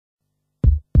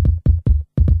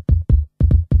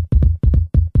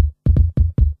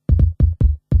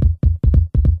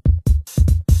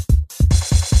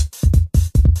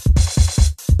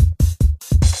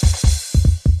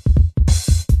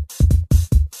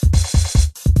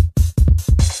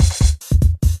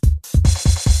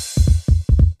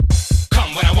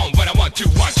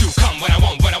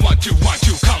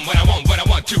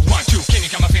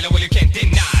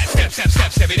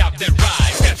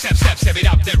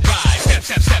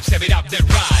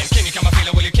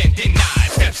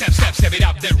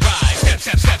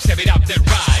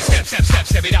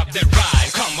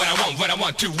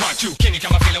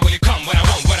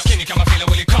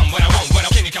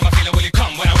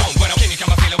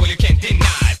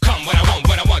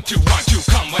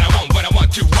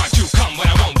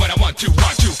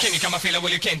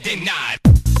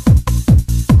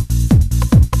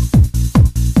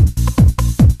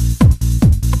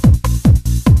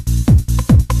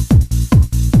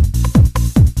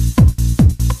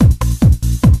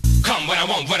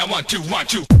to, want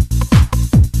to.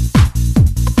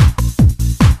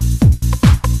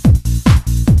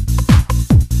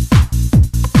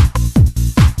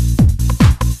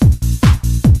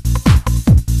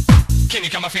 Can you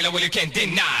come and feel it? Well, you can't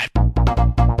deny it.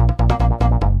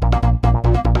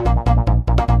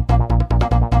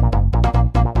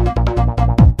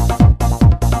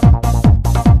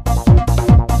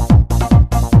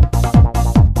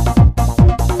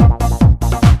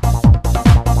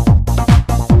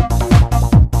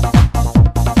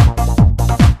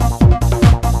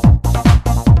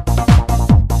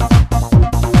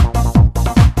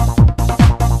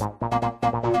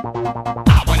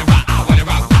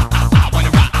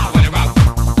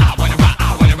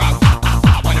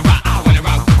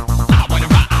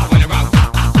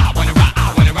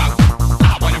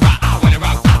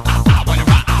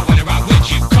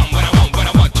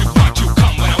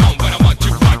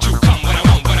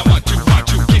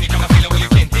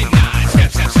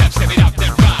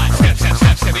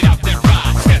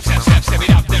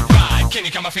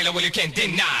 Well, you can't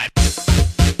deny it.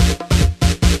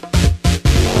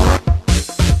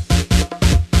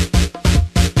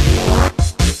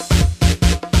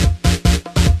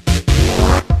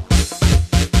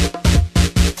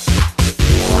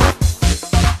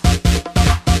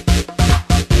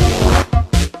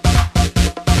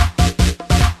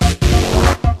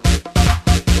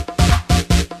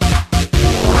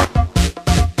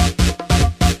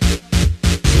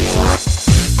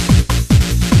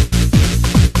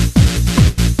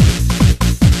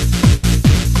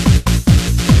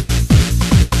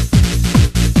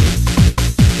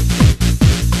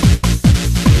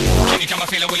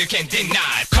 Well, you can't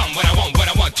deny it. Come when I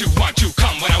want to, want to.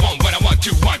 Come when I want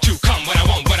to, want to. Come when I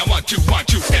want to, want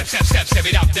to. Step, step, step, step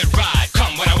it up, then ride.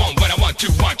 Come when I want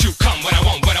to, want to. Come when I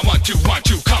want to, want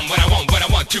to. Come when I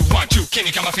want to, want to. Can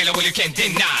you come and feel it? Well, you can't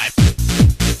deny it.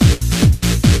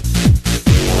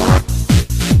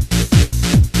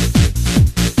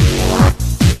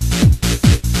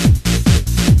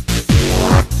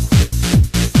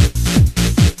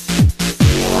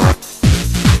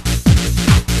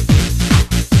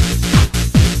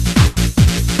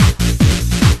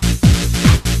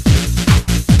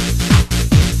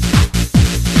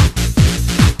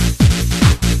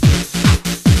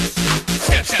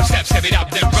 Step it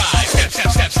up, then ride. Step, step,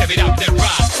 step, step it up, then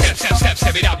ride. Step, step, step,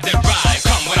 step it up, then ride.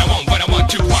 Come when I want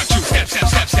to, want to. Step, step,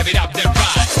 step, step it up, then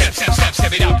ride. Step, step, step,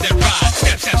 step it up, then ride.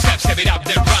 Step, step, step, step it up,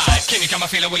 then ride. Can you come and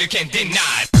feel it? Well, you can't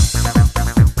deny it.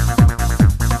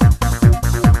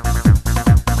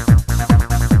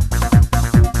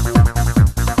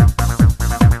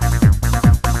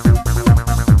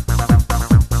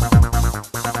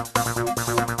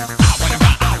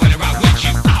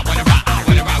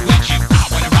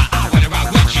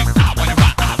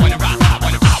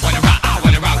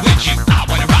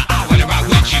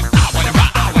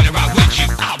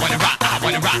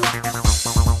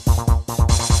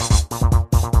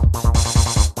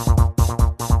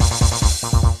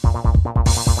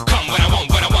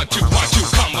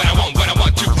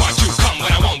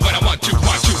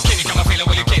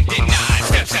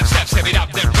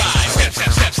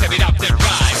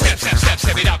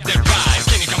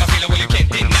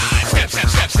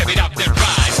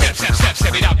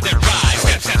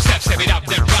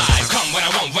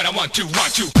 Want to,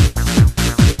 want to.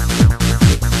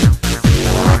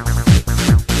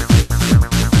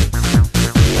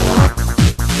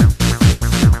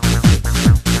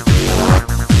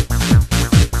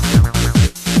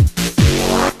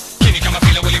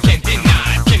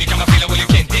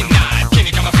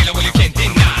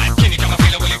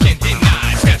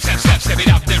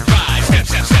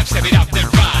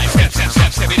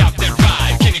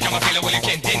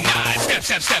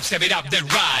 Step it up, then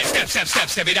ride. Step, step, step,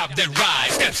 step it up, then ride.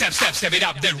 Step, step, step, step it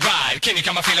up, then ride. Can you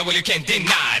come and feel it? Well, you can't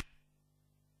deny it.